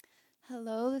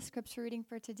Hello, the scripture reading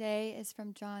for today is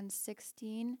from John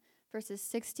 16, verses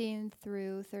 16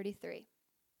 through 33.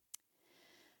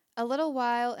 A little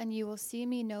while, and you will see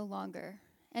me no longer,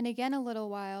 and again a little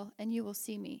while, and you will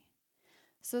see me.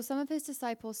 So some of his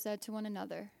disciples said to one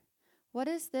another, "What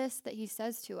is this that he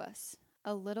says to us?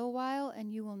 A little while,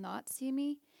 and you will not see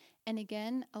me, and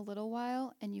again a little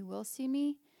while, and you will see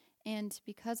me, and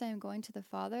because I am going to the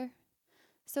Father?"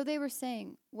 So they were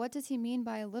saying, "What does he mean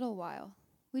by a little while?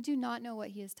 We do not know what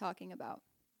he is talking about."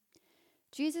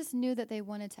 Jesus knew that they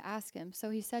wanted to ask him, so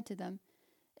he said to them,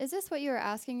 "Is this what you are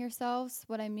asking yourselves,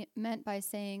 what I meant by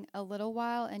saying, 'A little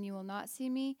while, and you will not see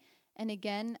me,' and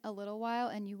again, 'A little while,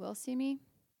 and you will see me'?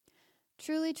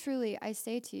 Truly, truly, I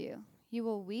say to you, you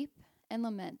will weep and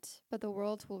lament, but the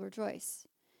world will rejoice.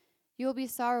 You will be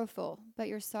sorrowful, but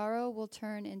your sorrow will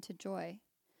turn into joy.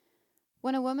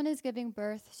 When a woman is giving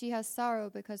birth, she has sorrow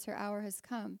because her hour has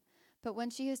come. But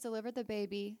when she has delivered the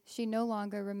baby, she no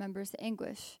longer remembers the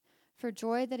anguish, for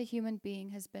joy that a human being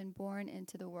has been born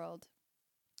into the world.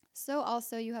 So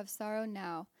also you have sorrow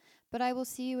now, but I will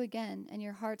see you again, and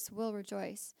your hearts will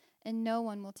rejoice, and no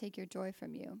one will take your joy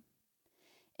from you.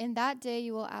 In that day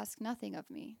you will ask nothing of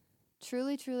me.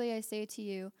 Truly, truly, I say to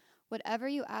you, whatever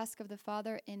you ask of the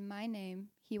Father in my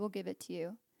name, he will give it to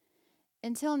you.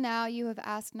 Until now you have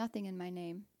asked nothing in my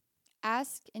name.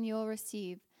 Ask, and you will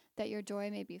receive, that your joy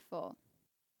may be full.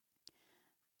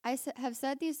 I have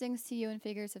said these things to you in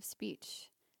figures of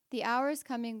speech. The hour is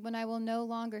coming when I will no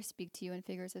longer speak to you in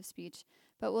figures of speech,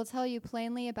 but will tell you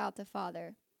plainly about the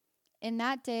Father. In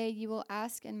that day you will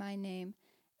ask in my name,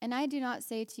 and I do not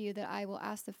say to you that I will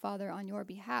ask the Father on your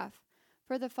behalf,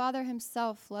 for the Father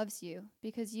himself loves you,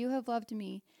 because you have loved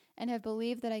me and have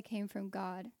believed that I came from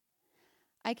God.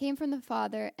 I came from the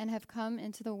Father and have come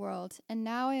into the world, and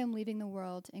now I am leaving the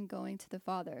world and going to the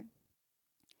Father."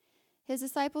 His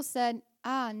disciples said,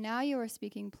 "Now you are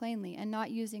speaking plainly and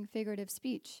not using figurative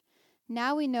speech.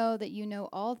 Now we know that you know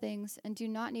all things and do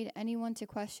not need anyone to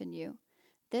question you.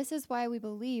 This is why we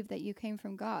believe that you came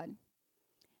from God."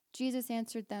 Jesus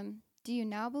answered them, "Do you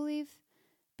now believe?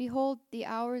 Behold, the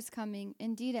hour is coming,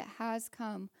 indeed it has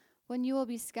come, when you will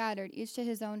be scattered, each to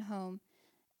his own home,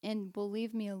 and will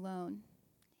leave me alone.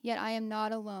 Yet I am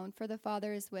not alone, for the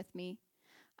Father is with me.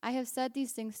 I have said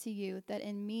these things to you, that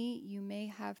in me you may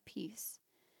have peace.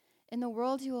 In the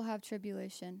world you will have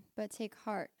tribulation, but take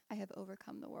heart, I have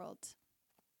overcome the world."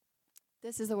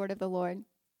 This is the word of the Lord.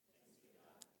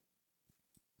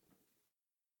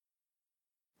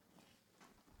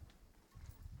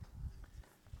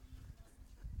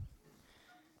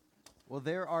 Well,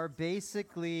 there are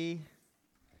basically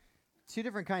two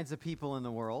different kinds of people in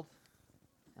the world.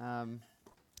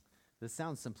 This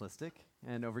sounds simplistic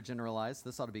and overgeneralized.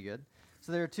 This ought to be good.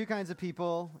 So there are two kinds of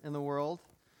people in the world.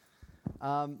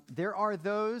 There are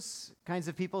those kinds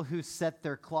of people who set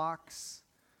their clocks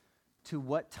to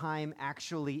what time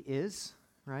actually is,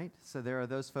 right? So there are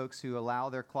those folks who allow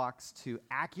their clocks to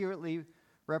accurately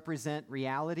represent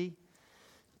reality.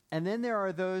 And then there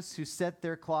are those who set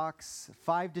their clocks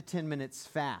 5 to 10 minutes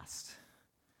fast.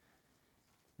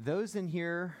 Those in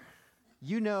here,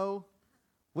 you know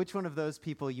which one of those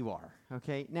people you are,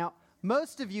 okay? Now,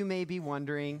 most of you may be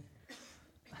wondering,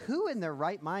 who in their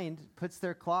right mind puts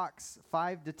their clocks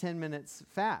 5 to 10 minutes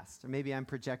fast? Or maybe I'm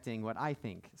projecting what I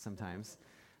think sometimes.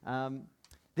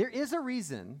 There is a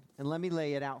reason, and let me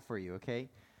lay it out for you, okay?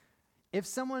 If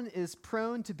someone is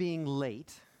prone to being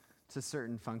late to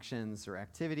certain functions or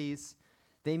activities,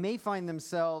 they may find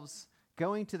themselves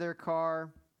going to their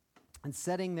car and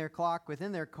setting their clock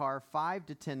within their car 5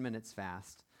 to 10 minutes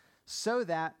fast, so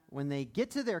that when they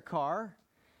get to their car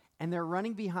and they're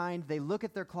running behind, they look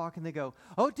at their clock and they go,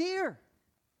 "Oh dear,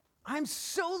 I'm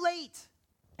so late."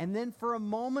 And then for a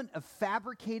moment of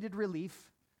fabricated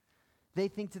relief, they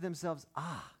think to themselves,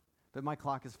 but my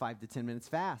clock is 5 to 10 minutes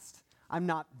fast. I'm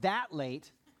not that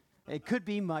late. It could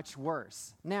be much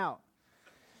worse. Now,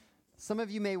 some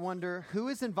of you may wonder, who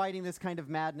is inviting this kind of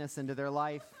madness into their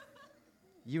life?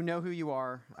 You know who you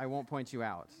are. I won't point you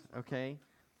out, okay?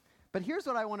 But here's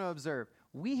what I want to observe.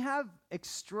 We have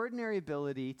extraordinary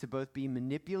ability to both be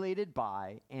manipulated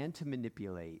by and to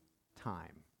manipulate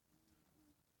time.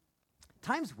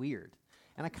 Time's weird,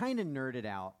 and I kind of nerded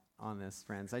out on this,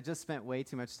 friends. I just spent way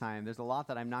too much time. There's a lot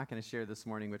that I'm not going to share this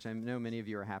morning, which I know many of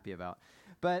you are happy about.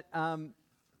 But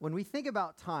when we think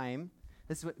about time,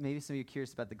 this is what maybe some of you are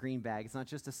curious about the green bag. It's not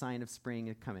just a sign of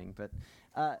spring coming, but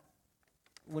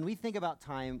when we think about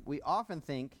time, we often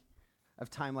think of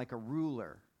time like a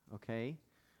ruler, okay?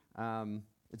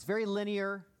 It's very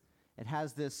linear. It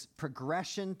has this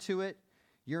progression to it.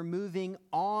 You're moving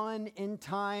on in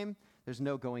time. There's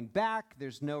no going back.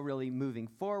 There's no really moving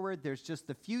forward. There's just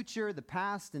the future, the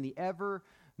past, and the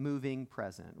ever-moving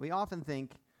present. We often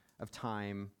think of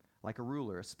time like a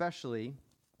ruler, especially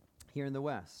here in the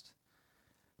West.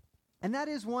 And that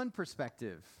is one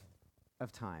perspective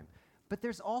of time. But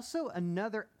there's also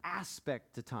another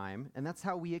aspect to time, and that's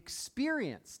how we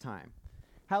experience time.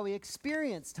 How we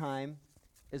experience time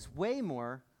is way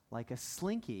more like a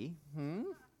slinky. Some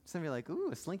of you are like, ooh,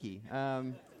 a slinky.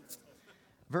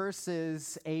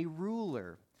 Versus a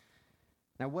ruler.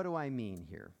 Now, what do I mean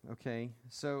here? Okay,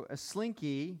 so a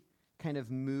slinky kind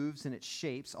of moves and it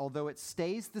shapes. Although it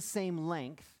stays the same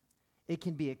length, it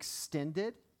can be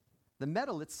extended. The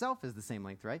metal itself is the same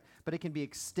length, right? But it can be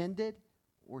extended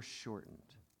or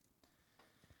shortened.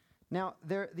 Now,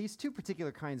 these two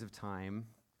particular kinds of time.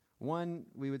 One,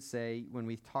 we would say, when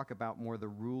we talk about more the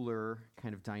ruler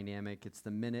kind of dynamic, it's the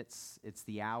minutes, it's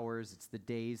the hours, it's the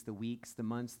days, the weeks, the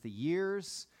months, the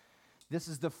years. This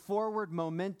is the forward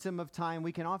momentum of time.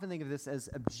 We can often think of this as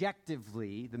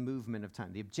objectively the movement of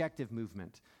time, the objective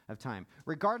movement of time.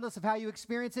 Regardless of how you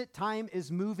experience it, time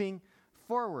is moving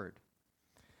forward.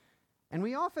 And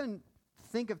we often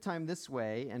think of time this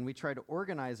way, and we try to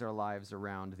organize our lives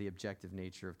around the objective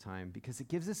nature of time because it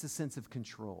gives us a sense of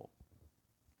control.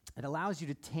 It allows you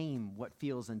to tame what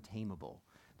feels untamable,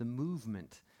 the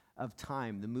movement of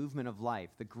time, the movement of life,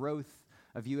 the growth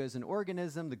of you as an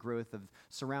organism, the growth of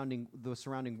the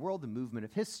surrounding world, the movement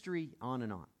of history, on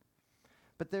and on.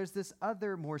 But there's this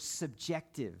other, more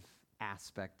subjective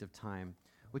aspect of time,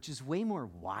 which is way more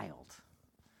wild,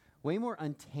 way more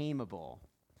untamable.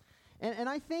 And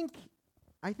I think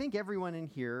everyone in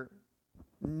here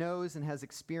knows and has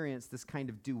experienced this kind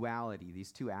of duality,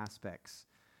 these two aspects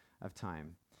of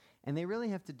time. And they really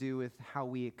have to do with how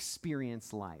we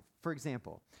experience life. For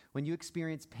example, when you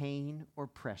experience pain or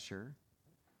pressure,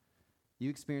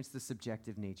 you experience the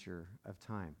subjective nature of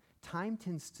time. Time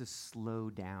tends to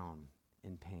slow down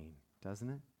in pain, doesn't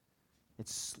it? It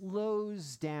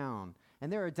slows down.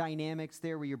 And there are dynamics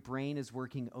there where your brain is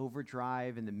working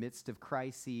overdrive in the midst of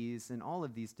crises and all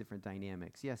of these different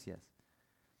dynamics. Yes.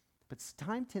 But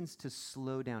time tends to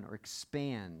slow down or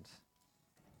expand.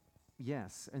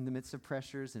 Yes, in the midst of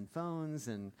pressures and phones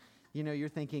and, you're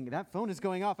thinking, that phone is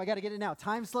going off. I got to get it now.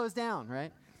 Time slows down,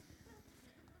 right?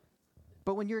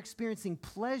 But when you're experiencing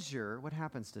pleasure, what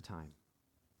happens to time?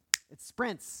 It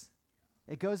sprints.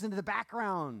 It goes into the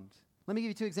background. Let me give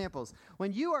you two examples.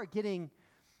 When you are getting,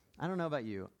 I don't know about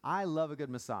you, I love a good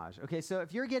massage. Okay, so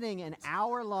if you're getting an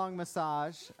hour-long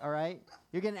massage, all right,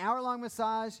 you're getting an hour-long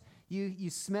massage, you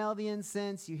smell the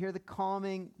incense, you hear the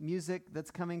calming music that's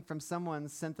coming from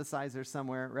someone's synthesizer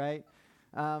somewhere, right?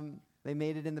 They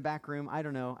made it in the back room. I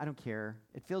don't know. I don't care.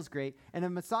 It feels great. And a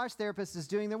massage therapist is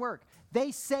doing their work.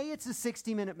 They say it's a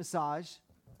 60-minute massage.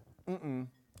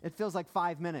 It feels like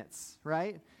 5 minutes,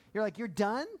 right? You're like, you're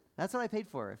done? That's what I paid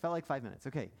for. It felt like 5 minutes.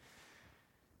 Okay.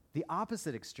 The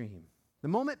opposite extreme. The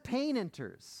moment pain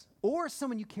enters, or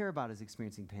someone you care about is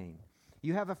experiencing pain.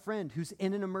 You have a friend who's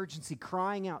in an emergency,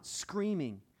 crying out,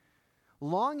 screaming,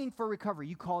 longing for recovery.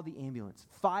 You call the ambulance.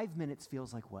 5 minutes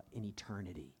feels like what? An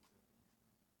eternity.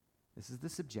 This is the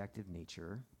subjective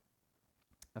nature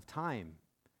of time.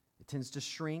 It tends to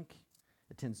shrink.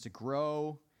 It tends to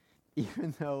grow,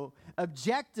 even though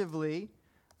objectively,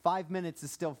 5 minutes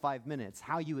is still 5 minutes.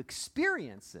 How you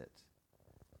experience it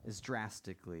is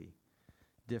drastically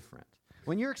different.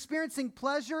 When you're experiencing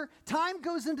pleasure, time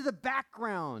goes into the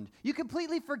background. You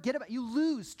completely forget about it. You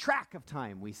lose track of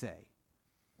time, we say.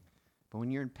 But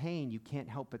when you're in pain, you can't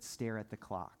help but stare at the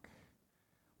clock,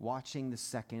 watching the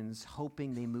seconds,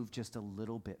 hoping they move just a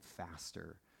little bit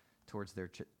faster towards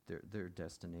their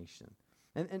destination.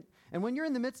 And when you're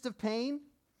in the midst of pain,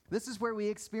 this is where we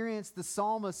experience the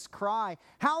psalmist's cry,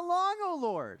 "How long, O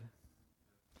Lord?"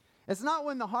 It's not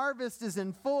when the harvest is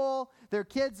in full, their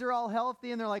kids are all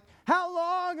healthy, and they're like, "How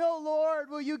long, O Lord,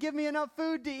 will you give me enough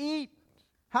food to eat?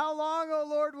 How long, O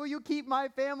Lord, will you keep my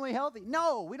family healthy?"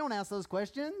 No, we don't ask those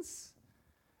questions.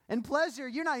 In pleasure,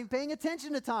 you're not even paying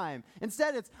attention to time.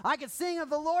 Instead, it's, I could sing of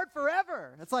the Lord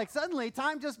forever. It's like suddenly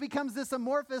time just becomes this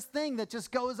amorphous thing that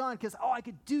just goes on because, I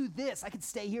could do this. I could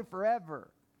stay here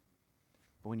forever.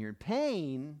 But when you're in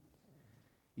pain,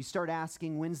 you start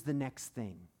asking, when's the next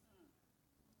thing?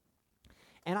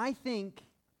 And I think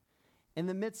in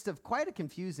the midst of quite a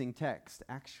confusing text,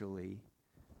 actually,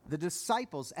 the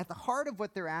disciples, at the heart of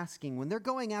what they're asking, when they're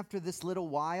going after this little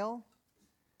while,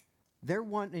 they're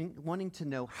wanting to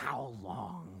know, how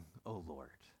long, O Lord?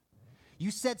 You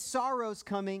said sorrow's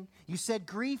coming. You said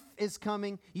grief is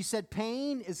coming. You said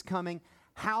pain is coming.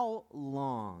 How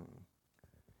long?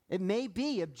 It may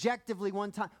be objectively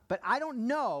one time, but I don't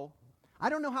know. I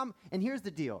don't know how, and here's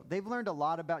the deal. They've learned a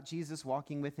lot about Jesus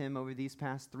walking with him over these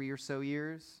past 3 or so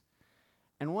years.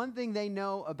 And one thing they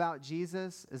know about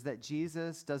Jesus is that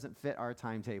Jesus doesn't fit our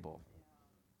timetable.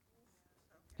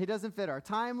 He doesn't fit our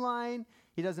timeline.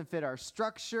 He doesn't fit our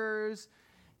structures.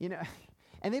 You know,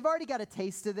 and they've already got a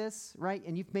taste of this, right?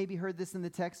 And you've maybe heard this in the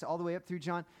text all the way up through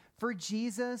John. For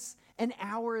Jesus, an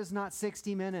hour is not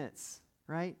 60 minutes,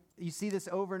 right? You see this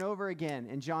over and over again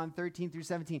in John 13 through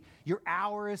 17. Your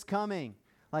hour is coming.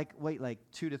 Like, wait, like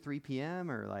 2 to 3 p.m.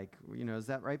 or like, you know, is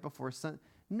that right before sun?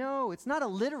 No, it's not a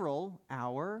literal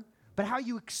hour, but how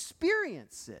you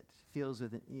experience it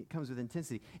comes with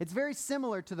intensity. It's very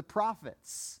similar to the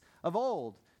prophets of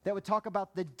old that would talk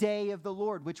about the day of the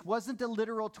Lord, which wasn't a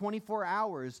literal 24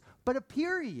 hours, but a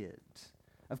period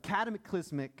of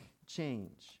cataclysmic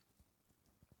change.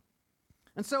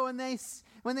 And so when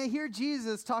they hear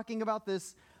Jesus talking about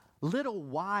this little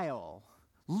while,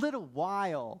 they're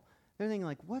thinking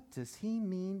like, what does he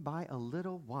mean by a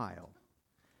little while?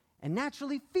 And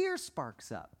naturally, fear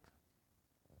sparks up.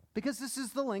 Because this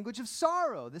is the language of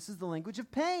sorrow. This is the language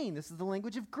of pain. This is the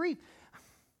language of grief.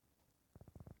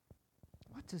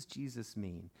 What does Jesus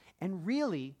mean? And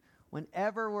really,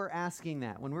 whenever we're asking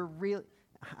that, when we're really,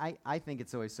 I think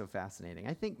it's always so fascinating.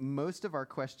 I think most of our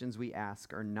questions we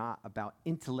ask are not about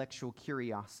intellectual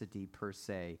curiosity per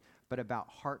se, but about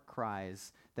heart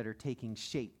cries that are taking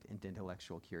shape into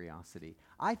intellectual curiosity.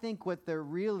 I think what they're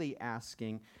really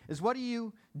asking is, what do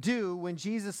you do when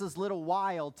Jesus' little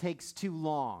while takes too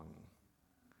long?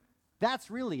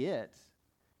 That's really it.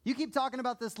 You keep talking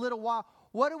about this little while.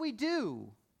 What do we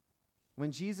do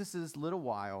when Jesus' little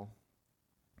while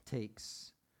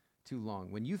takes too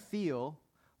long? When you feel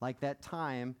like that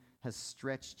time has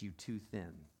stretched you too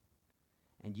thin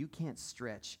and you can't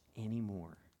stretch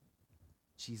anymore.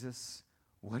 Jesus,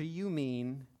 what do you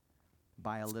mean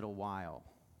by a little while?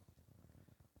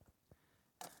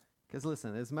 Because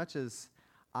listen, as much as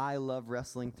I love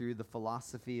wrestling through the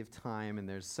philosophy of time, and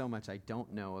there's so much I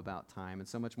don't know about time, and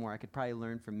so much more I could probably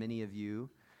learn from many of you,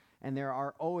 and there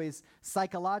are always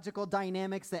psychological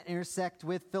dynamics that intersect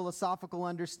with philosophical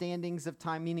understandings of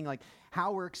time, meaning like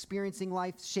how we're experiencing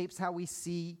life shapes how we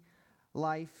see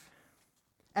life.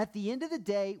 At the end of the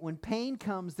day, when pain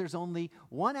comes, there's only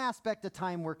one aspect of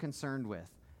time we're concerned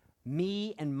with: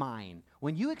 me and mine.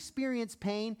 When you experience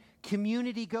pain,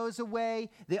 community goes away,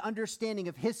 the understanding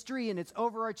of history and its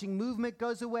overarching movement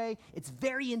goes away. It's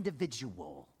very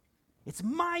individual. It's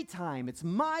my time, it's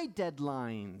my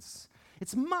deadlines,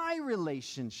 it's my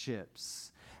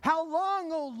relationships. How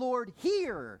long, O Lord?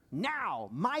 Here, now,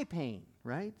 my pain,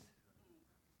 right?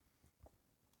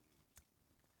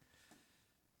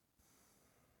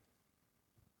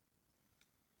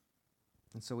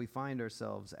 And so we find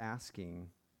ourselves asking,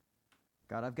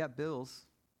 God, I've got bills.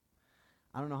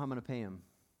 I don't know how I'm going to pay them.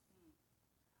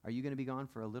 Are you going to be gone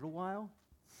for a little while?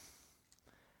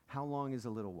 How long is a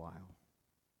little while?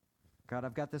 God,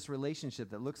 I've got this relationship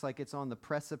that looks like it's on the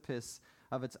precipice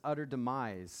of its utter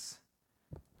demise.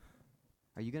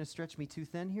 Are you going to stretch me too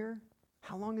thin here?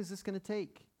 How long is this going to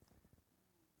take?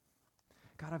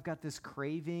 God, I've got this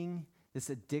craving, this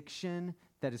addiction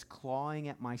that is clawing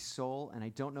at my soul, and I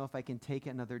don't know if I can take it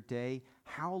another day.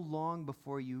 How long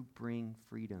before you bring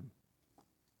freedom?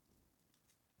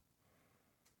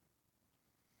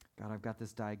 God, I've got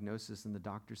this diagnosis, and the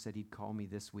doctor said he'd call me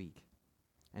this week,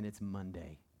 and it's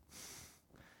Monday.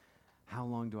 How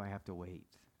long do I have to wait?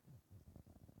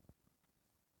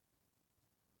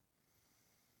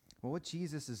 Well, what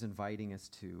Jesus is inviting us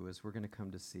to, as we're going to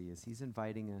come to see, is he's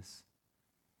inviting us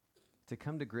to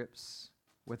come to grips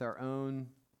with our own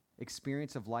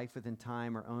experience of life within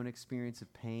time, our own experience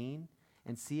of pain,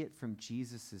 and see it from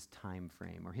Jesus' time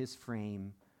frame, or his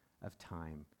frame of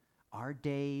time. Our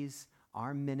days,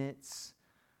 our minutes,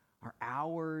 our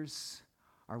hours,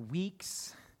 our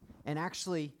weeks, and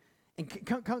actually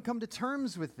come to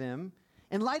terms with them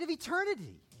in light of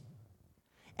eternity.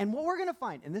 And what we're going to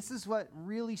find, and this is what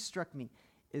really struck me,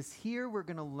 is here we're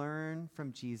going to learn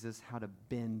from Jesus how to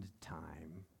bend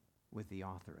time with the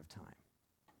author of time.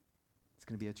 It's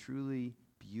going to be a truly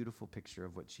beautiful picture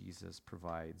of what Jesus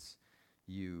provides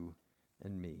you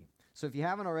and me. So if you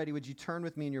haven't already, would you turn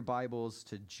with me in your Bibles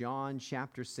to John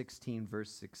chapter 16,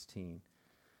 verse 16.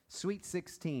 Sweet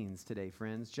 16s today,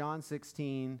 friends. John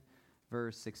 16,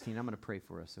 verse 16. I'm going to pray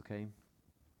for us, okay?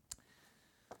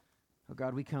 Oh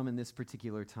God, we come in this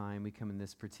particular time. We come in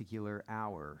this particular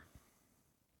hour.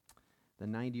 The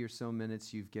 90 or so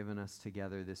minutes you've given us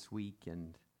together this week,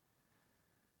 and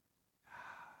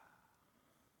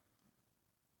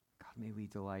God, may we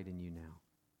delight in you now.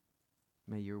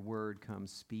 May your word come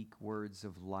speak words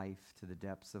of life to the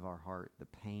depths of our heart, the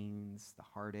pains, the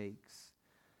heartaches,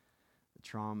 the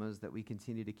traumas that we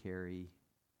continue to carry.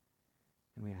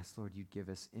 And we ask, Lord, you'd give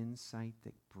us insight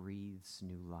that breathes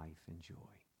new life and joy.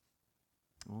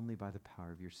 Only by the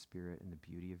power of your Spirit and the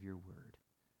beauty of your word.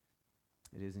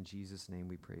 It is in Jesus' name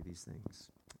we pray these things.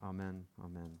 Amen,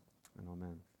 amen, and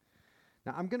amen.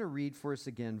 Now, I'm going to read for us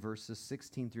again verses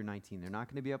 16 through 19. They're not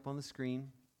going to be up on the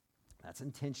screen. That's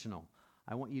intentional.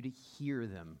 I want you to hear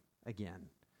them again,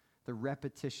 the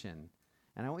repetition.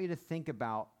 And I want you to think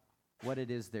about what it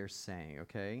is they're saying,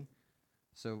 okay?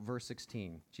 So verse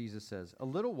 16, Jesus says, "A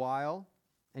little while,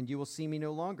 and you will see me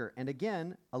no longer. And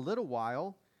again, a little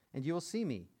while, and you will see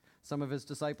me." Some of his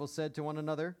disciples said to one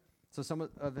another,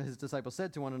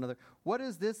 "What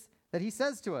is this that he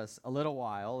says to us? A little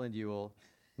while, and you will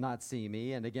not see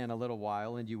me. And again, a little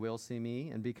while, and you will see me.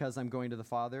 And because I'm going to the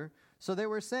Father." So they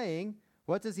were saying,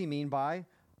 "What does he mean by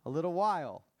a little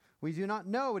while? We do not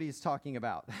know what he's talking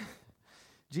about."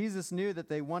 Jesus knew that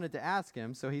they wanted to ask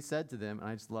him, so he said to them, and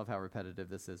I just love how repetitive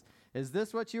this is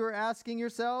this what you are asking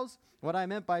yourselves? What I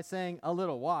meant by saying a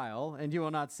little while, and you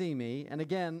will not see me, and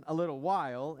again, a little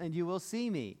while, and you will see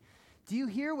me. Do you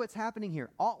hear what's happening here?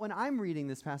 When I'm reading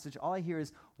this passage, all I hear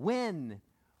is when.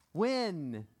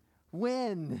 And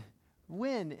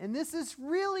this is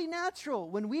really natural.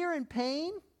 When we are in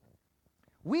pain,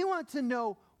 we want to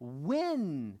know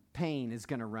when pain is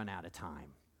going to run out of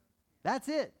time. That's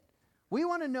it. We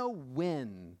want to know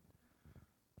when.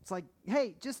 It's like,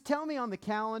 hey, just tell me on the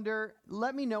calendar.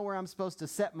 Let me know where I'm supposed to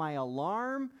set my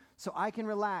alarm so I can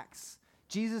relax.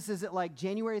 Jesus, is it like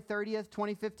January 30th,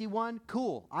 2051?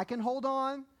 Cool. I can hold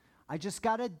on. I just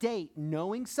got a date.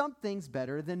 Knowing something's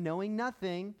better than knowing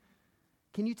nothing.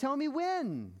 Can you tell me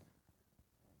when?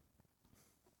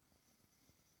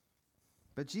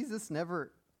 But Jesus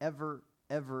never, ever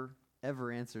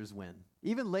answers when.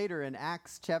 Even later in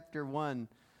Acts chapter 1,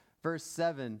 verse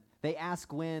 7, they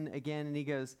ask when again, and he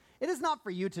goes, "It is not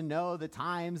for you to know the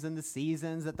times and the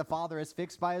seasons that the Father has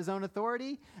fixed by his own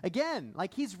authority." Again,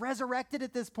 like he's resurrected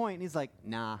at this point, and he's like,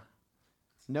 nah,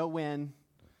 no when.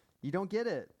 You don't get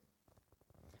it.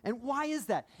 And why is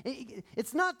that?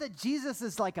 It's not that Jesus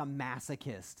is like a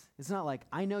masochist. It's not like,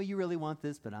 I know you really want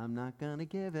this, but I'm not going to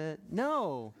give it.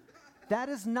 No, that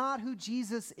is not who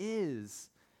Jesus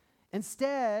is.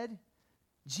 Instead,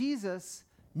 Jesus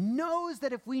knows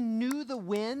that if we knew the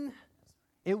when,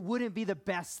 it wouldn't be the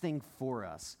best thing for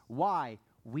us. Why?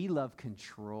 We love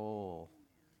control.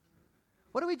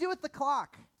 What do we do with the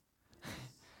clock?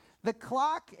 The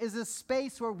clock is a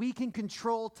space where we can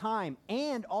control time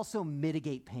and also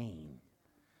mitigate pain.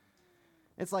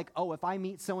 It's like, oh, if I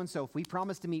meet so-and-so, if we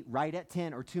promise to meet right at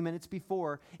 10 or 2 minutes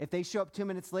before, if they show up 2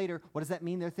 minutes later, what does that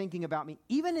mean they're thinking about me?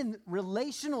 Even in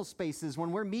relational spaces,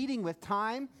 when we're meeting with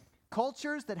time,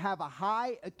 cultures that have a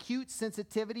high acute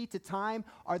sensitivity to time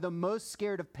are the most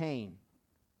scared of pain.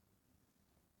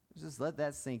 Just let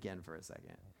that sink in for a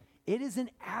second. It is an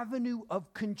avenue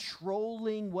of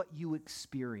controlling what you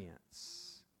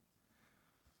experience.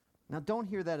 Now, don't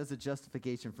hear that as a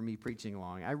justification for me preaching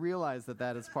long. I realize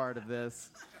that is part of this.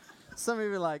 Some of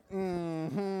you are like,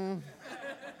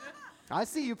 I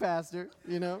see you, Pastor,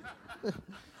 you know.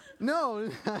 No,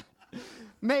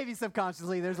 maybe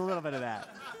subconsciously there's a little bit of that.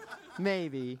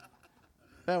 Maybe.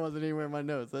 That wasn't anywhere in my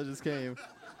notes. That just came.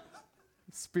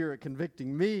 Spirit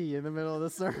convicting me in the middle of the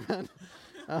sermon.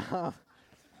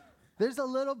 There's a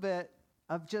little bit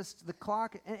of just the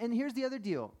clock. And here's the other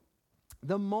deal.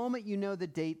 The moment you know the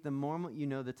date, the moment you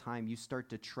know the time, you start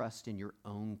to trust in your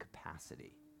own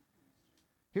capacity.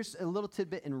 Here's a little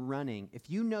tidbit in running. If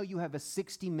you know you have a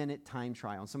 60-minute time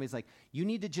trial, and somebody's like, you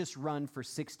need to just run for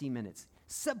 60 minutes,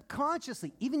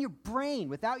 subconsciously, even your brain,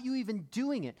 without you even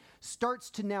doing it, starts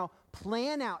to now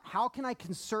plan out, how can I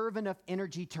conserve enough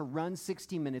energy to run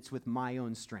 60 minutes with my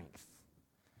own strength?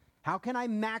 How can I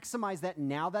maximize that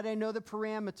now that I know the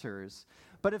parameters?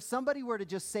 But if somebody were to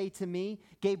just say to me,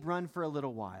 Gabe, run for a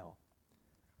little while.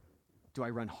 Do I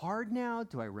run hard now?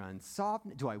 Do I run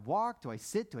soft? Do I walk? Do I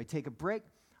sit? Do I take a break?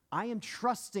 I am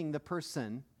trusting the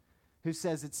person who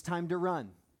says it's time to run,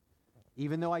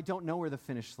 even though I don't know where the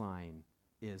finish line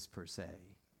is per se.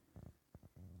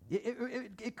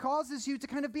 It causes you to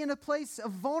kind of be in a place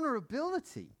of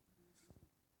vulnerability.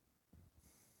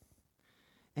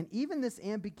 And even this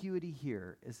ambiguity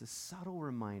here is a subtle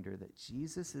reminder that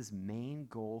Jesus' main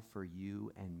goal for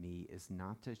you and me is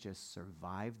not to just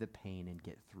survive the pain and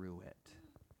get through it.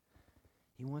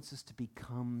 He wants us to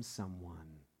become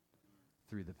someone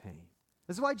through the pain.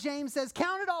 This is why James says,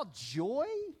 count it all joy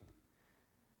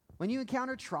when you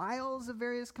encounter trials of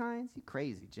various kinds. You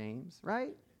crazy, James,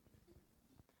 right?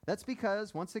 That's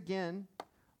because, once again,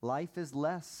 life is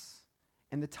less.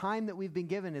 And the time that we've been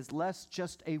given is less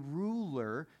just a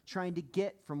ruler trying to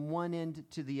get from one end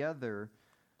to the other,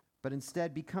 but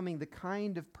instead becoming the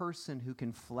kind of person who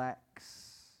can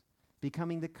flex,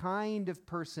 becoming the kind of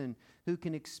person who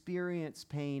can experience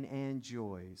pain and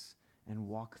joys and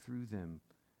walk through them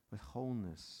with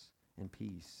wholeness and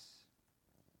peace.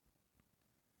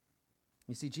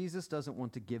 You see, Jesus doesn't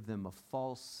want to give them a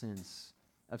false sense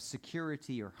of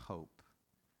security or hope.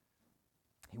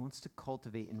 He wants to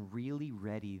cultivate and really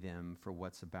ready them for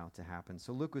what's about to happen.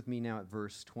 So look with me now at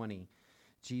verse 20.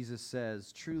 Jesus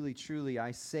says, "Truly, truly,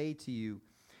 I say to you,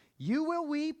 you will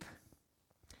weep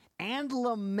and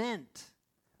lament,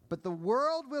 but the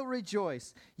world will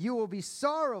rejoice. You will be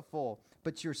sorrowful,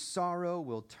 but your sorrow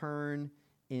will turn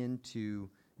into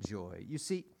joy." You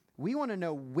see, we want to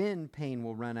know when pain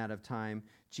will run out of time.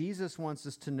 Jesus wants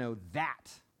us to know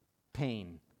that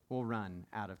pain will run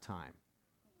out of time.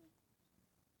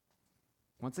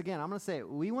 Once again, I'm going to say it.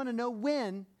 We want to know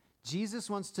when. Jesus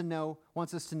wants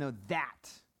us to know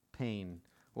that pain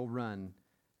will run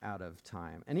out of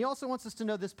time. And he also wants us to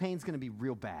know this pain's going to be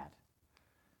real bad.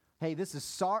 Hey, this is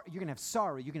sorrow. You're going to have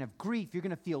sorrow. You're going to have grief. You're going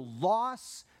to feel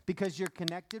loss because you're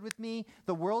connected with me.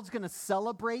 The world's going to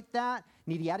celebrate that.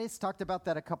 Nidiatis talked about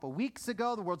that a couple weeks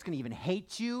ago. The world's going to even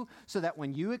hate you so that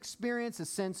when you experience a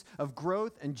sense of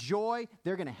growth and joy,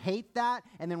 they're going to hate that.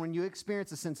 And then when you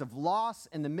experience a sense of loss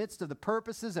in the midst of the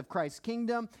purposes of Christ's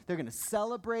kingdom, they're going to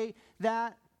celebrate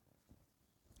that.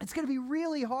 It's going to be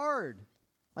really hard.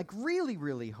 Like really,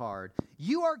 really hard.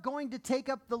 You are going to take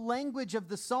up the language of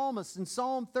the psalmist in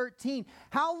Psalm 13.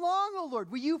 How long, O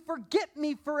Lord, will you forget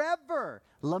me forever?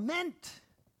 Lament,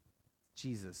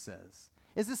 Jesus says,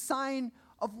 is a sign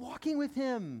of walking with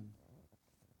him.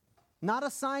 Not a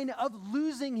sign of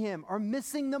losing him or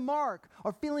missing the mark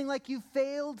or feeling like you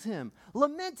failed him.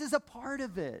 Lament is a part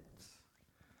of it.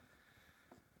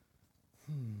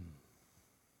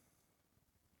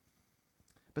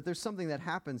 But there's something that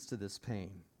happens to this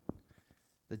pain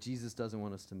that Jesus doesn't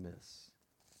want us to miss.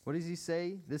 What does he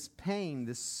say? This pain,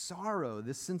 this sorrow,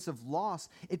 this sense of loss,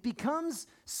 it becomes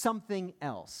something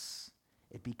else.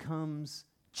 It becomes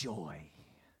joy.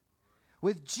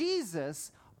 With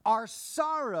Jesus, our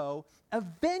sorrow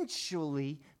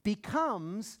eventually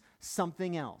becomes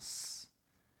something else.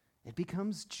 It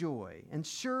becomes joy. And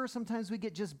sure, sometimes we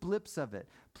get just blips of it.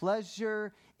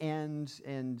 Pleasure and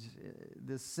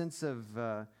this sense of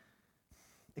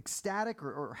ecstatic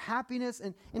or happiness.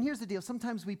 And here's the deal.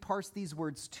 Sometimes we parse these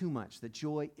words too much, that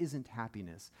joy isn't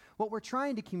happiness. What we're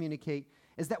trying to communicate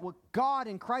is that what God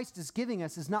in Christ is giving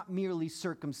us is not merely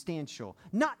circumstantial.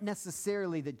 Not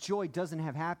necessarily that joy doesn't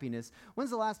have happiness.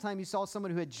 When's the last time you saw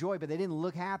someone who had joy but they didn't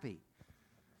look happy?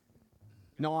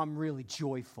 No, I'm really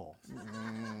joyful.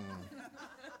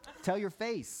 Tell your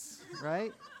face,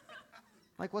 right?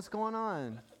 Like, what's going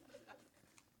on?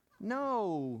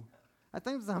 No. I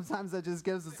think sometimes that just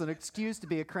gives us an excuse to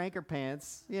be a cranker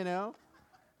pants, you know?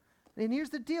 And here's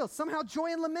the deal. Somehow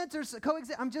joy and lament are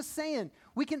coexist. I'm just saying,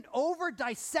 we can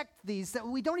over-dissect these that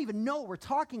we don't even know what we're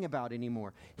talking about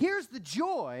anymore. Here's the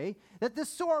joy that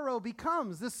this sorrow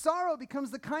becomes. This sorrow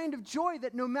becomes the kind of joy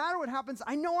that no matter what happens,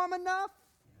 I know I'm enough.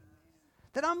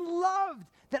 That I'm loved,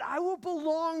 that I will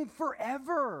belong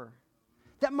forever,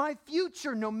 that my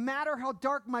future, no matter how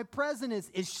dark my present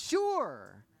is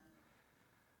sure,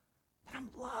 that I'm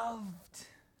loved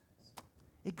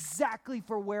exactly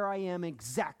for where I am,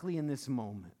 exactly in this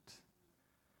moment.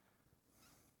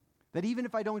 That even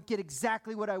if I don't get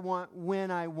exactly what I want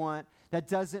when I want, that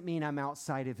doesn't mean I'm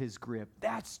outside of his grip.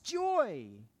 That's joy.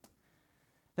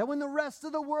 That when the rest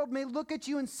of the world may look at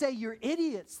you and say you're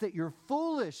idiots, that you're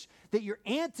foolish, that you're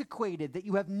antiquated, that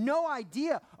you have no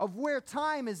idea of where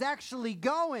time is actually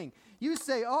going, you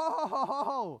say,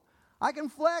 oh, I can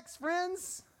flex,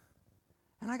 friends.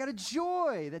 And I got a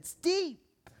joy that's deep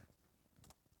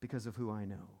because of who I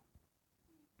know.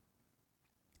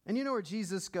 And you know where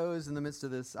Jesus goes in the midst of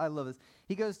this? I love this.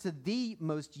 He goes to the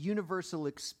most universal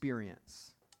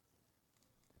experience.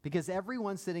 Because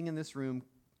everyone sitting in this room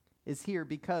is here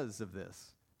because of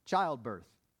this. Childbirth.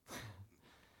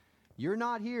 You're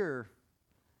not here,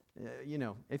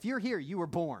 if you're here, you were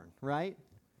born, right?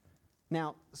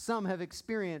 Now, some have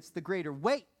experienced the greater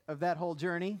weight of that whole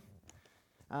journey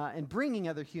and bringing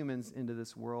other humans into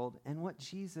this world. And what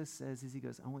Jesus says is he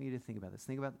goes, I want you to think about this.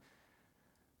 Think about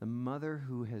the mother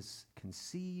who has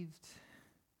conceived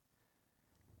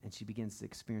and she begins to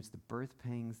experience the birth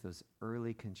pangs, those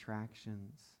early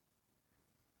contractions,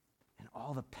 and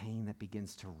all the pain that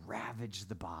begins to ravage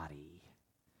the body.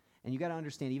 And you got to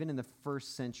understand, even in the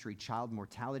first century, child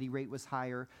mortality rate was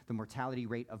higher. The mortality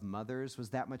rate of mothers was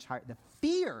that much higher. The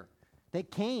fear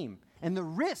that came and the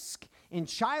risk in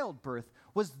childbirth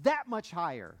was that much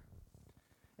higher.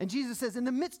 And Jesus says, in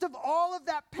the midst of all of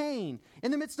that pain,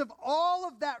 in the midst of all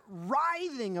of that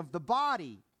writhing of the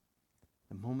body,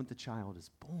 the moment the child is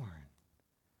born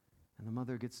and the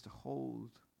mother gets to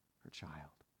hold her child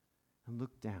and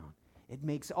look down, it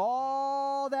makes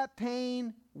all that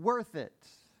pain worth it.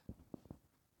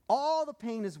 All the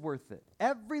pain is worth it.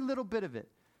 Every little bit of it.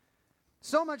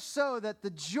 So much so that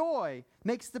the joy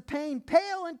makes the pain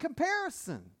pale in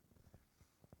comparison.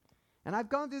 And I've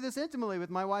gone through this intimately with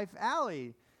my wife,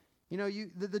 Allie. You know,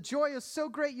 the joy is so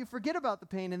great you forget about the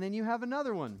pain, and then you have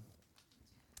another one.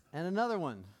 And another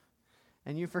one.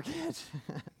 And you forget.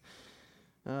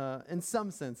 In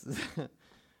some senses.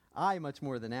 I much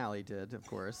more than Allie did, of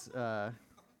course. And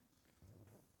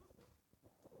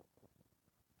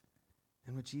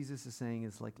what Jesus is saying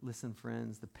is like, listen,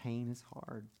 friends, the pain is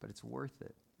hard, but it's worth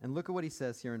it. And look at what he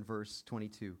says here in verse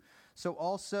 22. So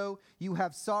also you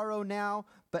have sorrow now,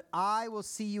 but I will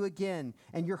see you again,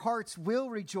 and your hearts will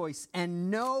rejoice,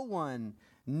 and no one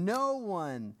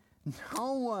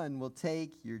will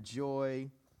take your joy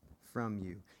from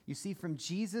you. You see, from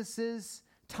Jesus's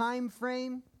time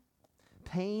frame,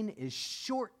 pain is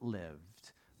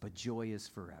short-lived, but joy is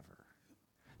forever.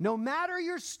 No matter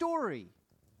your story,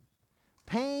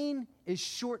 pain is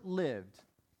short-lived,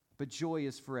 but joy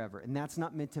is forever. And that's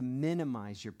not meant to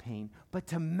minimize your pain, but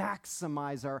to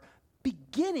maximize our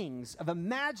beginnings of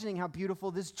imagining how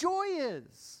beautiful this joy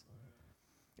is.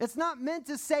 It's not meant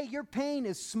to say your pain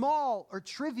is small or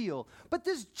trivial, but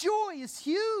this joy is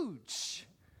huge.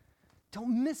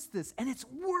 Don't miss this, and it's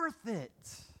worth it.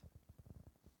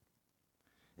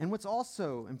 And what's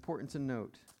also important to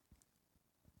note,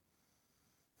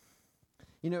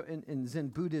 you know, in Zen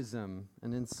Buddhism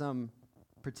and in some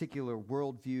particular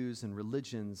worldviews and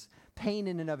religions, pain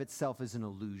in and of itself is an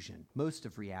illusion. Most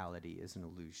of reality is an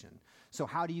illusion. So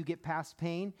how do you get past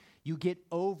pain? You get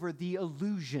over the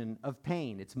illusion of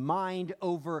pain. It's mind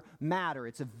over matter.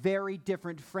 It's a very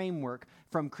different framework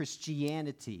from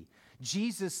Christianity.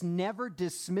 Jesus never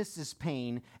dismisses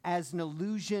pain as an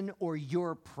illusion or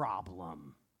your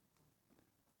problem.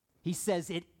 He says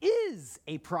it is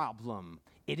a problem.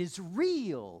 It is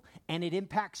real, and it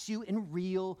impacts you in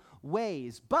real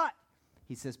ways. But,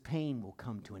 he says, pain will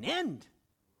come to an end.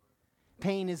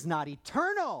 Pain is not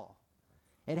eternal.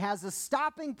 It has a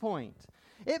stopping point.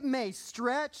 It may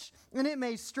stretch, and it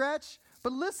may stretch.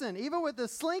 But listen, even with the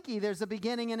slinky, there's a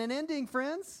beginning and an ending,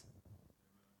 friends.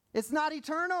 It's not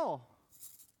eternal.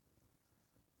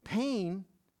 Pain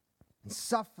and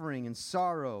suffering and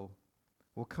sorrow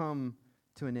will come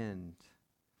to an end.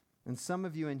 And some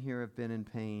of you in here have been in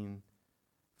pain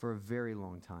for a very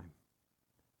long time.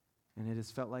 And it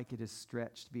has felt like it has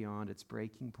stretched beyond its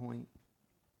breaking point.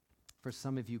 For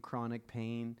some of you, chronic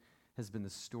pain has been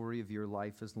the story of your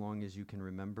life as long as you can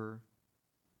remember.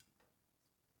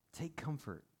 Take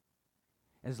comfort.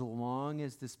 As long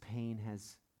as this pain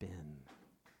has been,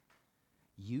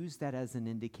 use that as an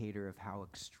indicator of how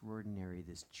extraordinary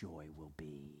this joy will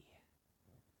be.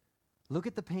 Look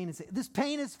at the pain and say, this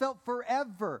pain is felt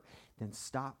forever. Then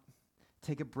stop,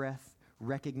 take a breath,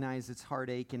 recognize its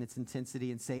heartache and its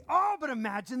intensity and say, oh, but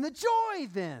imagine the joy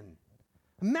then.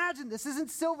 Imagine, this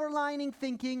isn't silver lining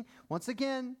thinking, once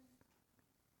again,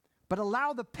 but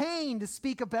allow the pain to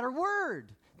speak a better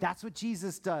word. That's what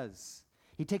Jesus does.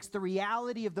 He takes the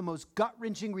reality of the most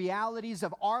gut-wrenching realities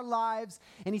of our lives,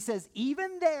 and he says,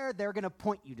 even there, they're going to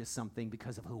point you to something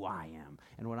because of who I am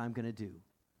and what I'm going to do.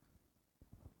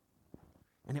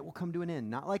 And it will come to an end.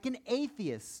 Not like an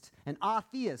atheist, an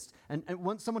atheist, and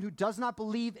someone who does not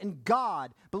believe in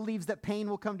God believes that pain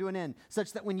will come to an end,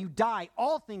 such that when you die,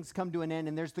 all things come to an end,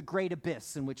 and there's the great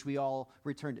abyss in which we all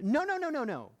return to.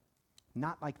 No.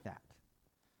 Not like that.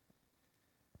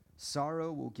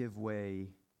 Sorrow will give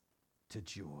way to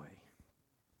joy.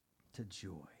 To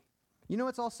joy. You know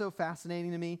what's also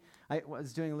fascinating to me? I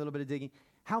was doing a little bit of digging.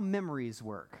 How memories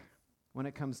work when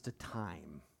it comes to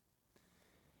time.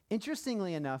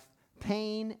 Interestingly enough,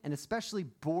 pain and especially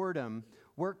boredom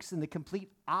works in the complete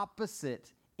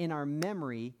opposite in our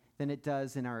memory than it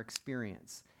does in our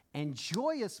experience. And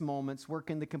joyous moments work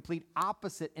in the complete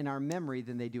opposite in our memory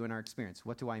than they do in our experience.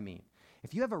 What do I mean?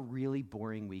 If you have a really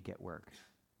boring week at work,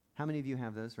 how many of you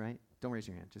have those, right? Don't raise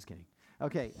your hand, just kidding.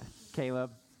 Okay,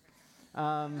 Caleb.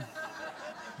 That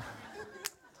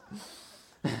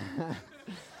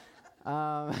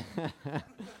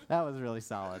was really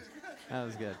solid. That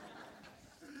was good.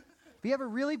 If you have a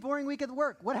really boring week at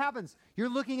work, what happens? You're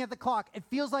looking at the clock. It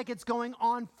feels like it's going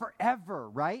on forever,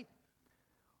 right?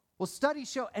 Well,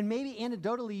 studies show, and maybe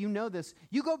anecdotally you know this,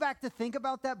 you go back to think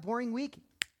about that boring week,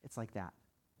 it's like that.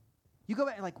 You go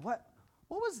back and like, what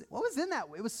was in that?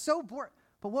 It was so boring.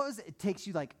 But what was it? It takes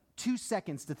you like 2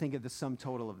 seconds to think of the sum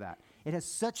total of that. It has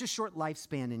such a short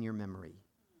lifespan in your memory.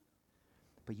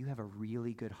 But you have a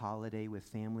really good holiday with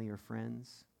family or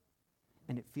friends,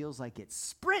 and it feels like it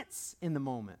sprints in the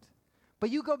moment. But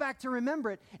you go back to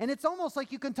remember it, and it's almost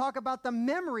like you can talk about the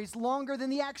memories longer than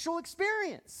the actual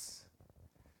experience.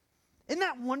 Isn't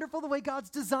that wonderful the way God's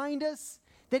designed us?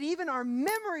 That even our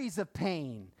memories of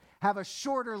pain have a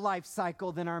shorter life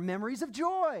cycle than our memories of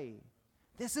joy.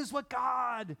 This is what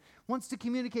God wants to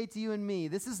communicate to you and me.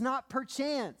 This is not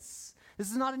perchance. This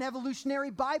is not an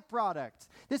evolutionary byproduct.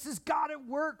 This is God at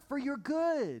work for your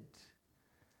good.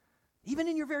 Even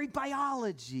in your very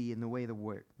biology and the way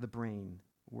the brain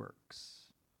works.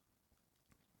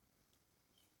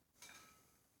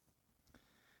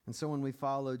 And so when we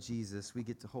follow Jesus, we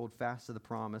get to hold fast to the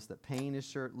promise that pain is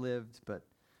short-lived, but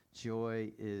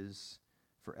joy is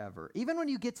forever. Even when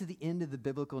you get to the end of the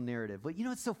biblical narrative, what you know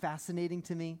what's so fascinating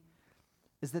to me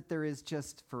is that there is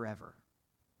just forever.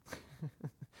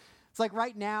 It's like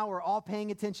right now we're all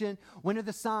paying attention. When are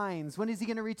the signs? When is he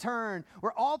going to return?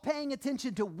 We're all paying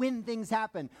attention to when things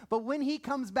happen. But when he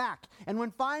comes back, and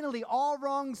when finally all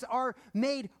wrongs are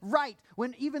made right,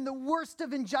 when even the worst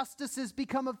of injustices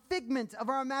become a figment of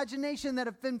our imagination that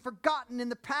have been forgotten in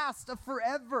the past of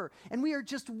forever, and we are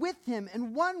just with him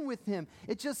and one with him,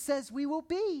 it just says we will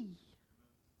be.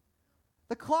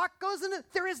 The clock goes in,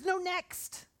 there is no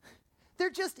next. There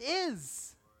just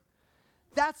is.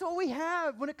 That's what we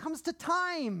have when it comes to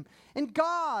time and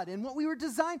God and what we were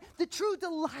designed, the true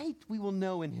delight we will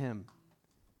know in him.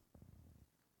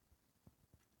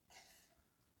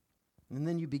 And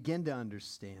then you begin to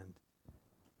understand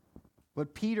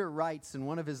what Peter writes in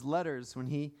one of his letters when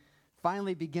he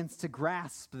finally begins to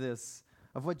grasp this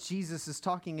of what Jesus is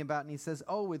talking about. And he says,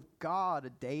 oh, with God, a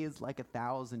day is like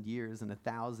 1,000 years and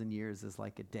 1,000 years is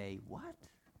like a day. What?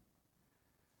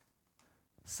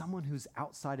 Someone who's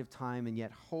outside of time and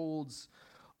yet holds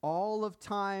all of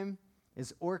time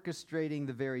is orchestrating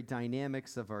the very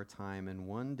dynamics of our time. And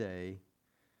one day,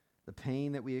 the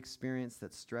pain that we experience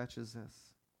that stretches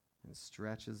us and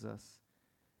stretches us,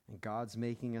 and God's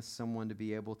making us someone to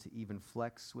be able to even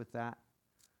flex with that,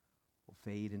 will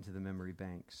fade into the memory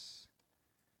banks.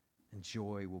 And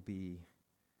joy will be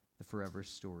the forever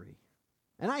story.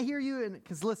 And I hear you,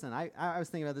 because listen, I was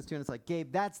thinking about this too, and it's like,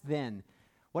 Gabe, that's then.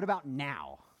 What about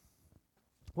now?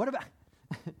 What about,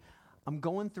 I'm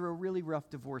going through a really rough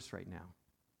divorce right now.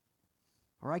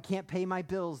 Or I can't pay my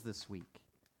bills this week.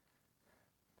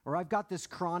 Or I've got this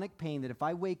chronic pain that if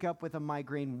I wake up with a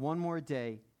migraine one more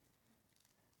day,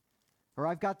 or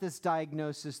I've got this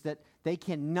diagnosis that they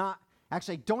cannot,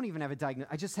 actually I don't even have a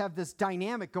diagnosis, I just have this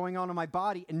dynamic going on in my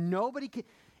body and nobody can,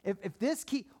 if this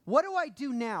what do I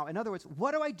do now? In other words,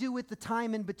 what do I do with the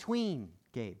time in between,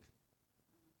 Gabe?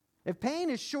 If pain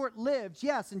is short-lived,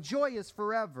 yes, and joy is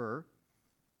forever,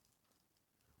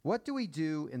 what do we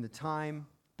do in the time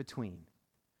between?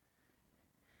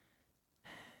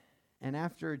 And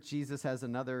after Jesus has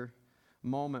another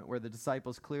moment where the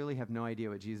disciples clearly have no idea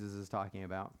what Jesus is talking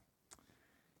about,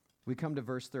 we come to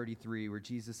verse 33 where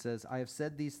Jesus says, I have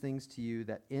said these things to you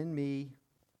that in me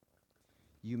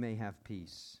you may have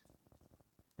peace.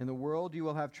 In the world you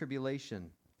will have tribulation,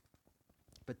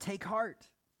 but take heart.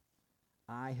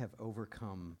 I have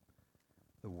overcome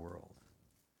the world.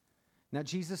 Now,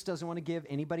 Jesus doesn't want to give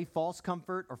anybody false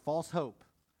comfort or false hope.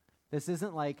 This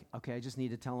isn't like, okay, I just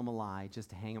need to tell him a lie just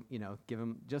to hang him, give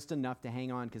him just enough to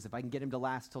hang on, because if I can get him to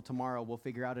last till tomorrow, we'll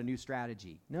figure out a new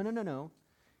strategy. No.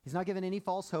 He's not giving any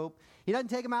false hope. He doesn't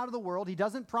take them out of the world. He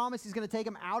doesn't promise he's going to take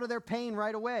them out of their pain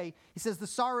right away. He says the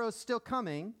sorrow is still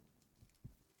coming.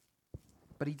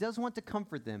 But he does want to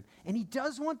comfort them, and he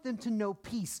does want them to know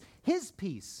peace, his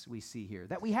peace we see here,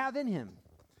 that we have in him.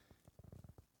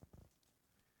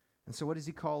 And so what does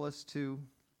he call us to?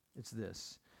 It's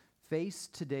this: face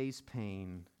today's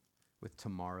pain with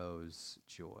tomorrow's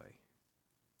joy.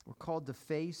 We're called to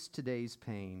face today's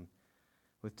pain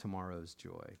with tomorrow's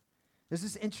joy. There's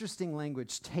this interesting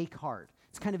language, take heart.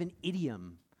 It's kind of an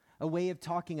idiom, a way of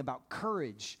talking about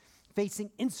courage,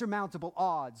 facing insurmountable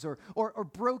odds or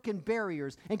broken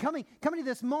barriers, and coming to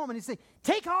this moment and say,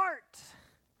 take heart,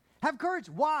 have courage.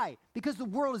 Why? Because the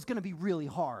world is going to be really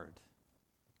hard.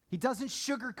 He doesn't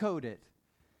sugarcoat it.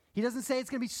 He doesn't say it's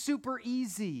going to be super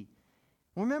easy.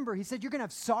 Remember, he said, you're going to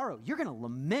have sorrow. You're going to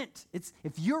lament.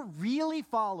 If you're really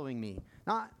following me.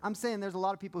 Now, I'm saying there's a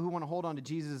lot of people who want to hold on to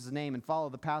Jesus' name and follow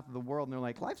the path of the world, and they're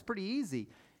like, life's pretty easy.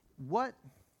 What?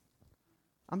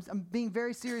 I'm being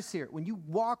very serious here. When you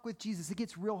walk with Jesus, it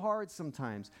gets real hard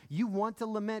sometimes. You want to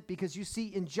lament because you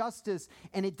see injustice,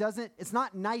 and it's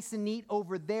not nice and neat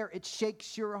over there. It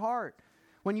shakes your heart.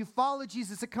 When you follow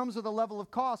Jesus, it comes with a level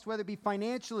of cost, whether it be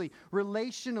financially,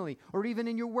 relationally, or even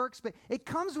in your workspace. It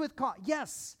comes with cost.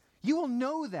 Yes, you will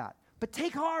know that. But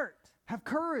take heart. Have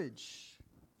courage.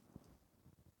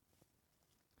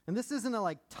 And this isn't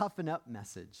a toughen up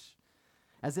message,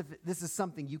 as if this is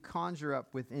something you conjure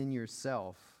up within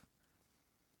yourself.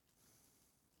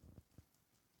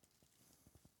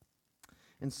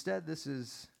 Instead, this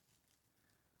is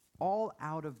all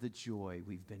out of the joy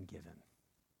we've been given.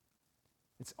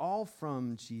 It's all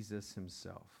from Jesus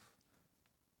himself.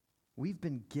 We've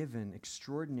been given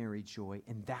extraordinary joy,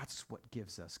 and that's what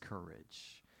gives us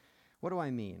courage. What do I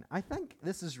mean? I think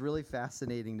this is really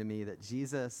fascinating to me that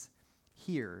Jesus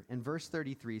here in verse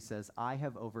 33 says, I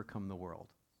have overcome the world.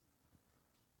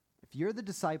 If you're the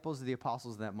disciples of the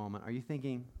apostles at that moment, are you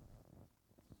thinking,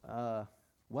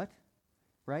 what?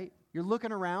 Right? You're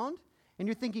looking around and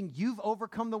you're thinking, you've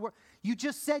overcome the world. You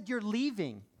just said you're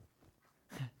leaving.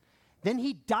 Then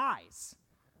he dies.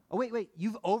 Oh, wait,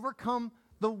 you've overcome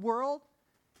the world?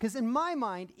 Because in my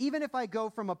mind, even if I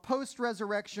go from a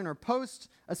post-resurrection or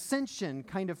post-ascension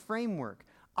kind of framework,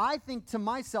 I think to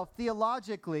myself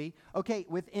theologically, okay,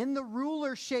 within the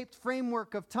ruler-shaped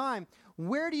framework of time,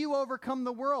 where do you overcome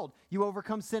the world? You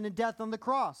overcome sin and death on the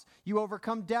cross. You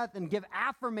overcome death and give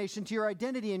affirmation to your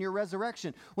identity in your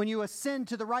resurrection. When you ascend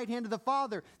to the right hand of the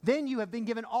Father, then you have been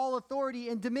given all authority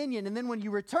and dominion. And then when you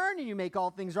return and you make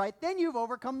all things right, then you've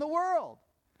overcome the world.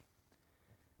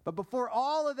 But before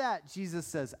all of that, Jesus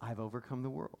says, I've overcome the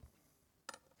world.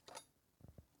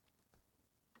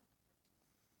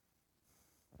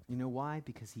 You know why?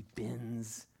 Because he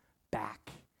bends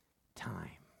back time.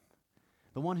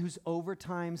 The one who's over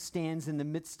time stands in the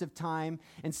midst of time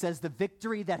and says, the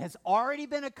victory that has already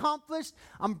been accomplished,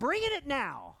 I'm bringing it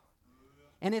now.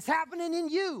 And it's happening in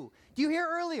you. Do you hear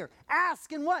earlier?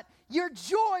 Ask and what? Your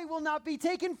joy will not be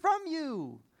taken from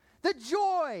you. The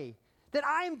joy that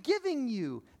I am giving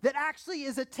you, that actually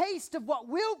is a taste of what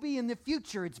will be in the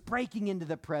future, it's breaking into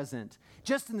the present.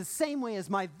 Just in the same way as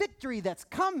my victory that's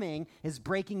coming is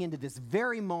breaking into this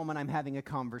very moment I'm having a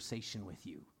conversation with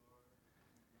you.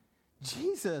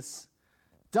 Jesus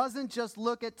doesn't just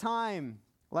look at time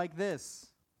like this.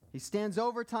 He stands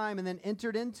over time and then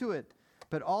entered into it.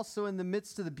 But also in the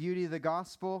midst of the beauty of the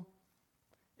gospel,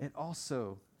 it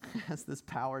also has this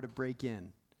power to break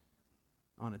in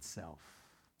on itself.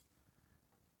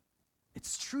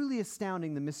 It's truly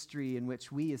astounding, the mystery in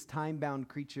which we as time-bound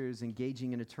creatures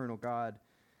engaging in eternal God,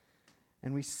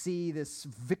 and we see this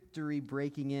victory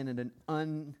breaking in an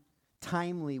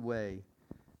untimely way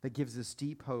that gives us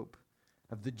deep hope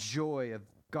of the joy of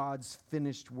God's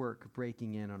finished work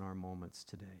breaking in on our moments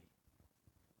today.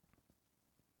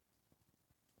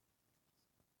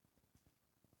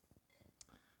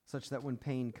 Such that when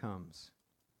pain comes,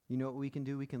 you know what we can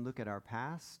do? We can look at our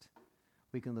past,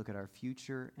 we can look at our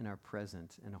future and our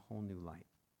present in a whole new light.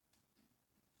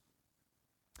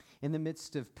 In the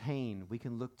midst of pain, we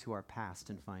can look to our past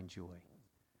and find joy.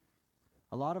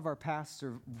 A lot of our pasts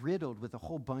are riddled with a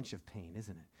whole bunch of pain,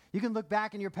 isn't it? You can look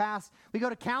back in your past. We go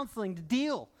to counseling to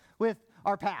deal with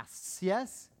our pasts,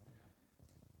 yes?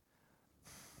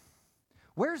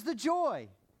 Where's the joy?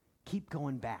 Keep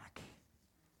going back.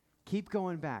 Keep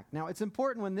going back. Now, it's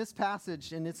important when this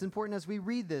passage, and it's important as we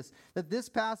read this, that this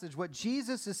passage, what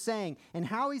Jesus is saying and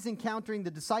how he's encountering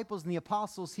the disciples and the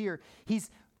apostles here, he's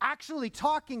actually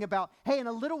talking about, hey, in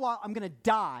a little while, I'm going to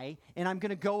die and I'm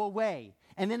going to go away.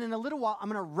 And then in a little while, I'm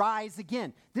going to rise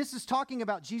again. This is talking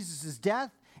about Jesus'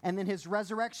 death and then his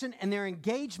resurrection and their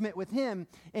engagement with him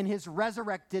in his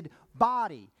resurrected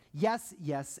body. Yes,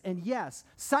 yes, and yes.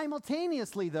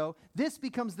 Simultaneously, though, this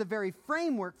becomes the very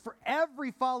framework for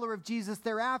every follower of Jesus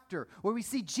thereafter, where we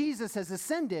see Jesus has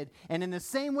ascended, and in the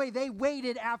same way they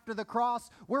waited after the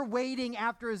cross, we're waiting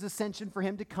after his ascension for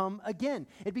him to come again.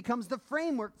 It becomes the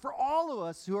framework for all of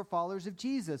us who are followers of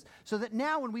Jesus, so that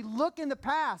now when we look in the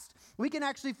past, we can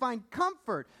actually find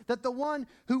comfort that the one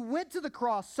who went to the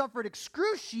cross suffered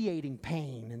excruciating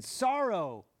pain and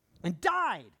sorrow and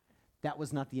died. That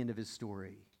was not the end of his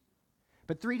story.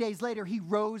 But 3 days later, he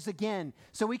rose again.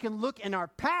 So we can look in our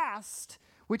past,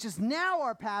 which is now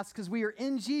our past because we are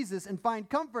in Jesus, and find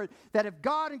comfort that if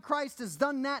God in Christ has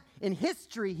done that in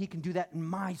history, he can do that in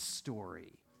my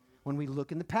story when we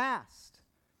look in the past.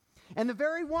 And the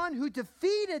very one who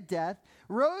defeated death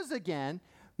rose again,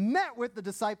 met with the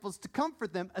disciples to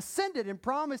comfort them, ascended and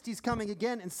promised he's coming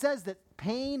again, and says that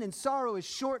pain and sorrow is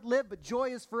short-lived, but joy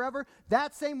is forever.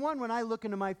 That same one, when I look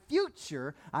into my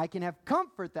future, I can have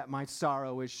comfort that my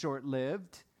sorrow is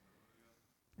short-lived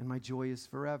and my joy is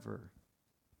forever.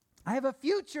 I have a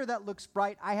future that looks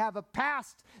bright. I have a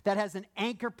past that has an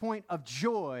anchor point of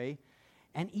joy.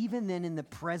 And even then in the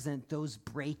present, those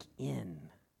break in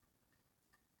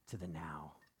to the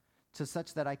now, to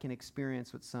such that I can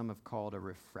experience what some have called a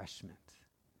refreshment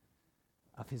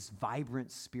of his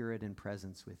vibrant spirit and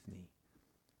presence with me.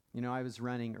 You know, I was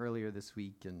running earlier this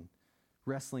week and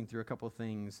wrestling through a couple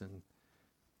things, and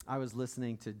I was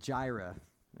listening to Jireh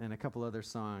and a couple other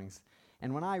songs.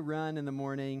 And when I run in the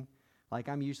morning, like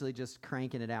I'm usually just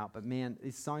cranking it out. But man,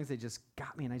 these songs, they just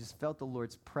got me. And I just felt the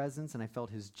Lord's presence, and I felt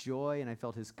his joy, and I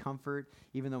felt his comfort,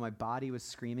 even though my body was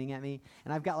screaming at me.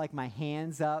 And I've got like my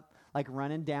hands up, like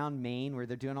running down Main where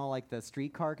they're doing all like the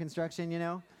streetcar construction, you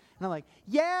know? And I'm like,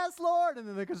 yes, Lord. And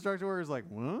then the construction worker's like,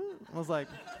 what? I was like,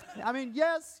 I mean,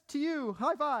 yes to you.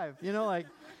 High five. You know, like,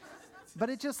 but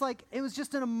it just like, it was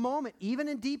just in a moment, even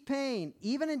in deep pain,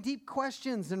 even in deep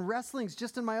questions and wrestlings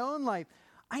just in my own life,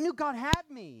 I knew God had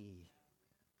me.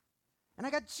 And I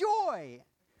got joy.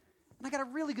 And I got a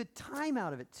really good time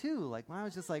out of it too. Like when I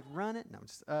was just like running. No, I'm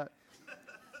just,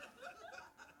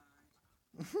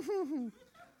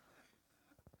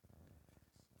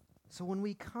 So when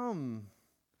we come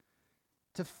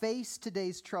to face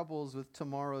today's troubles with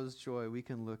tomorrow's joy, we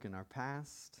can look in our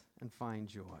past and find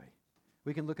joy.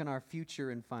 We can look in our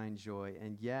future and find joy.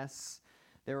 And yes,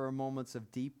 there are moments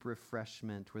of deep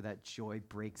refreshment where that joy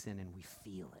breaks in and we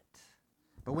feel it.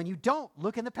 But when you don't,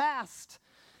 look in the past,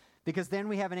 because then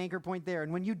we have an anchor point there.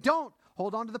 And when you don't,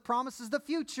 hold on to the promises of the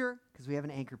future, because we have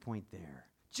an anchor point there.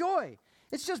 Joy,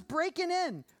 it's just breaking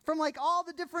in from like all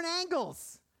the different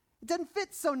angles. It doesn't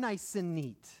fit so nice and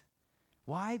neat.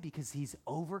 Why? Because he's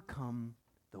overcome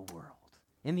the world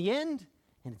in the end,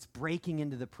 and it's breaking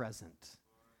into the present.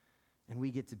 And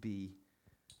we get to be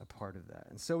a part of that.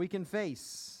 And so we can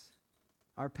face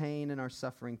our pain and our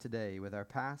suffering today with our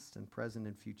past and present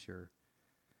and future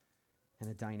in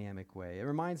a dynamic way. It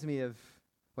reminds me of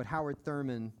what Howard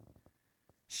Thurman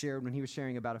shared when he was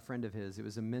sharing about a friend of his. It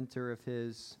was a mentor of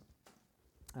his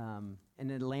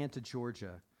in Atlanta,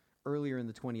 Georgia, earlier in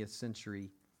the 20th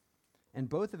century. And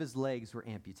both of his legs were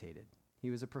amputated. He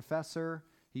was a professor.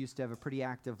 He used to have a pretty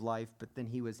active life, but then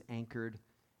he was anchored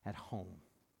at home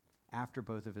after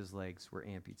both of his legs were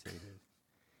amputated.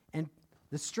 And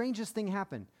the strangest thing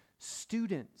happened.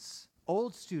 Students,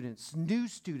 old students, new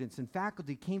students, and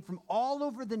faculty came from all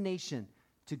over the nation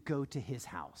to go to his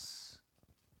house.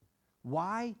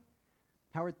 Why?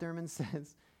 Howard Thurman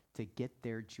says, to get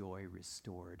their joy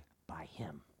restored by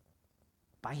him.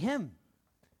 By him.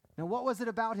 Now, what was it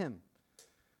about him?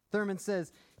 Thurman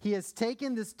says, he has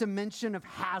taken this dimension of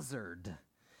hazard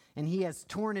and he has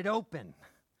torn it open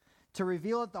to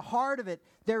reveal at the heart of it,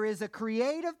 there is a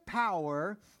creative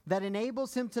power that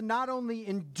enables him to not only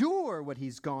endure what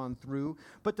he's gone through,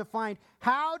 but to find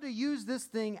how to use this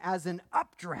thing as an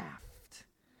updraft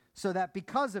so that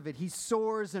because of it, he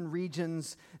soars in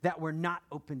regions that were not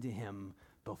open to him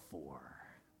before.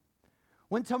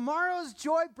 When tomorrow's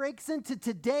joy breaks into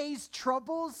today's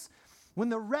troubles, when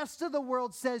the rest of the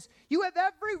world says, you have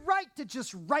every right to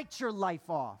just write your life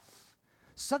off,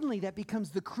 suddenly that becomes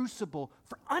the crucible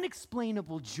for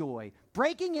unexplainable joy,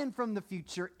 breaking in from the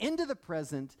future into the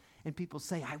present, and people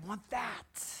say, I want that.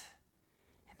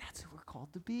 And that's who we're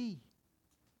called to be.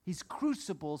 These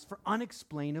crucibles for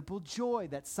unexplainable joy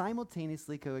that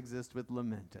simultaneously coexist with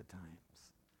lament at times.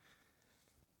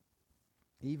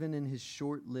 Even in his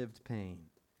short-lived pain,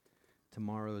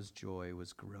 tomorrow's joy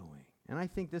was growing. And I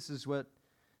think this is what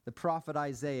the prophet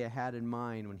Isaiah had in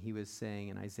mind when he was saying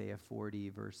in Isaiah 40,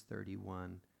 verse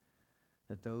 31,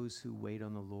 that those who wait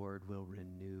on the Lord will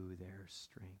renew their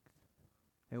strength.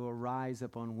 They will rise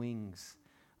up on wings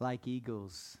like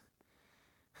eagles.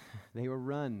 They will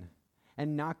run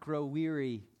and not grow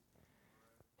weary,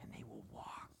 and they will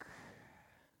walk.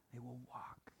 They will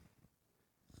walk.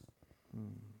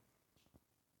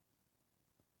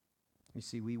 You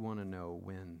see, we want to know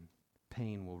when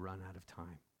pain will run out of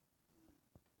time.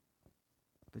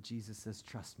 But Jesus says,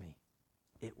 trust me,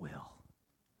 it will.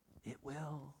 It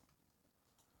will.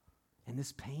 And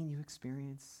this pain you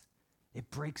experience,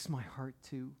 it breaks my heart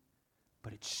too,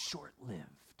 but it's short-lived.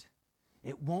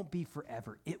 It won't be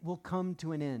forever. It will come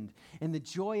to an end. And the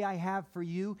joy I have for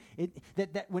you,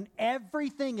 that when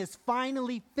everything is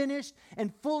finally finished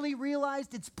and fully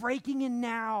realized, it's breaking in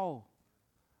now.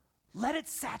 Let it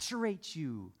saturate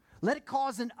you. Let it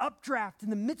cause an updraft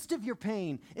in the midst of your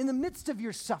pain, in the midst of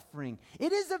your suffering.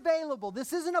 It is available.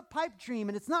 This isn't a pipe dream,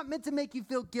 and it's not meant to make you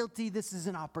feel guilty. This is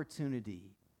an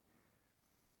opportunity.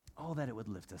 Oh, that it would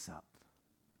lift us up.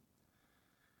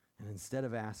 And instead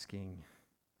of asking,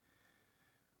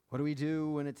 what do we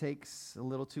do when it takes a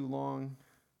little too long?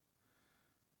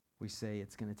 We say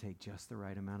it's going to take just the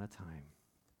right amount of time,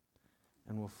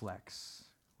 and we'll flex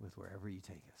with wherever you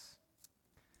take us.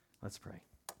 Let's pray.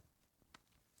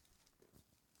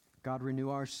 God, renew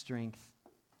our strength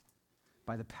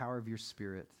by the power of your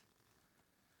Spirit.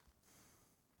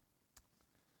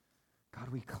 God,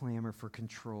 we clamor for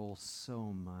control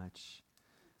so much.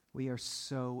 We are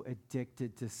so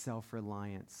addicted to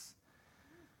self-reliance.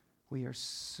 We are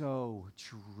so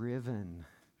driven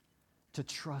to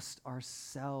trust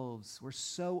ourselves. We're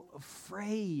so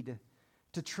afraid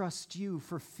to trust you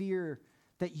for fear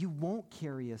that you won't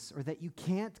carry us, or that you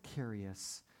can't carry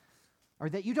us, or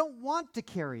that you don't want to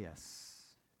carry us.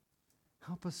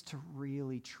 Help us to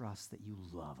really trust that you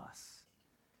love us,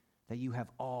 that you have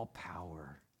all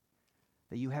power,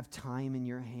 that you have time in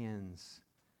your hands,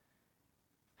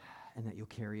 and that you'll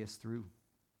carry us through.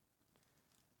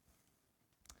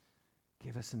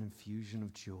 Give us an infusion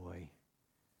of joy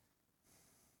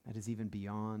that is even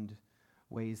beyond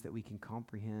ways that we can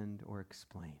comprehend or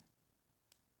explain,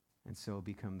 and so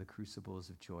become the crucibles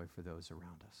of joy for those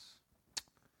around us.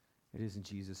 It is in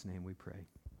Jesus' name we pray.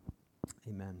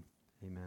 Amen. Amen.